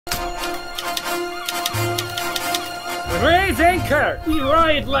Raise anchor! We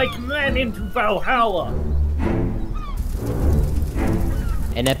ride like men into Valhalla!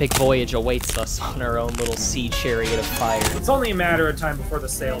 An epic voyage awaits us on our own little sea chariot of fire. It's only a matter of time before the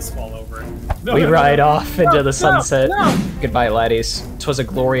sails fall over. We ride off into the sunset. No. Goodbye, laddies. 'Twas a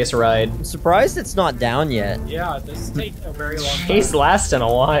glorious ride. I'm surprised it's not down yet. Yeah, this takes a very long time. He's lasting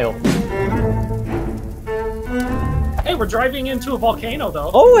a while. Hey, we're driving into a volcano,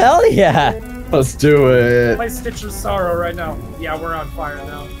 though. Oh, hell yeah! Let's do it. My stitch of sorrow right now. Yeah, we're on fire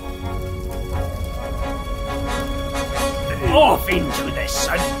now. Off into the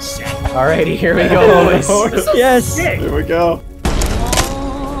sunset. Alrighty, here we go, boys. This is Yes. sick. Here we go.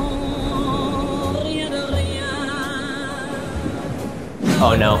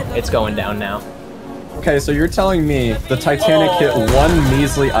 Oh no, it's going down now. Okay, so you're telling me the Titanic hit one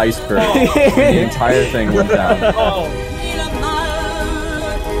measly iceberg and the entire thing went down. Oh.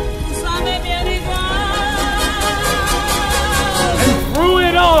 And through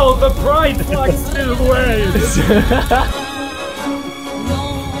it all, the pride flag still waves.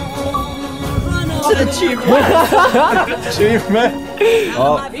 It's an achievement. Achievement.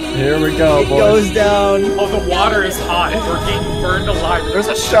 Oh, here we go, It boys. goes down. Oh, the water is hot. We're getting burned alive. There's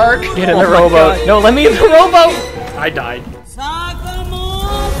a shark. Get in the my rowboat. God. No, let me in the rowboat! I died.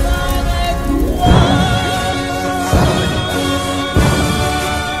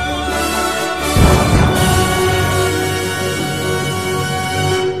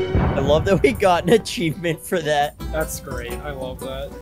 I love that we got an achievement for that. That's great. I love that.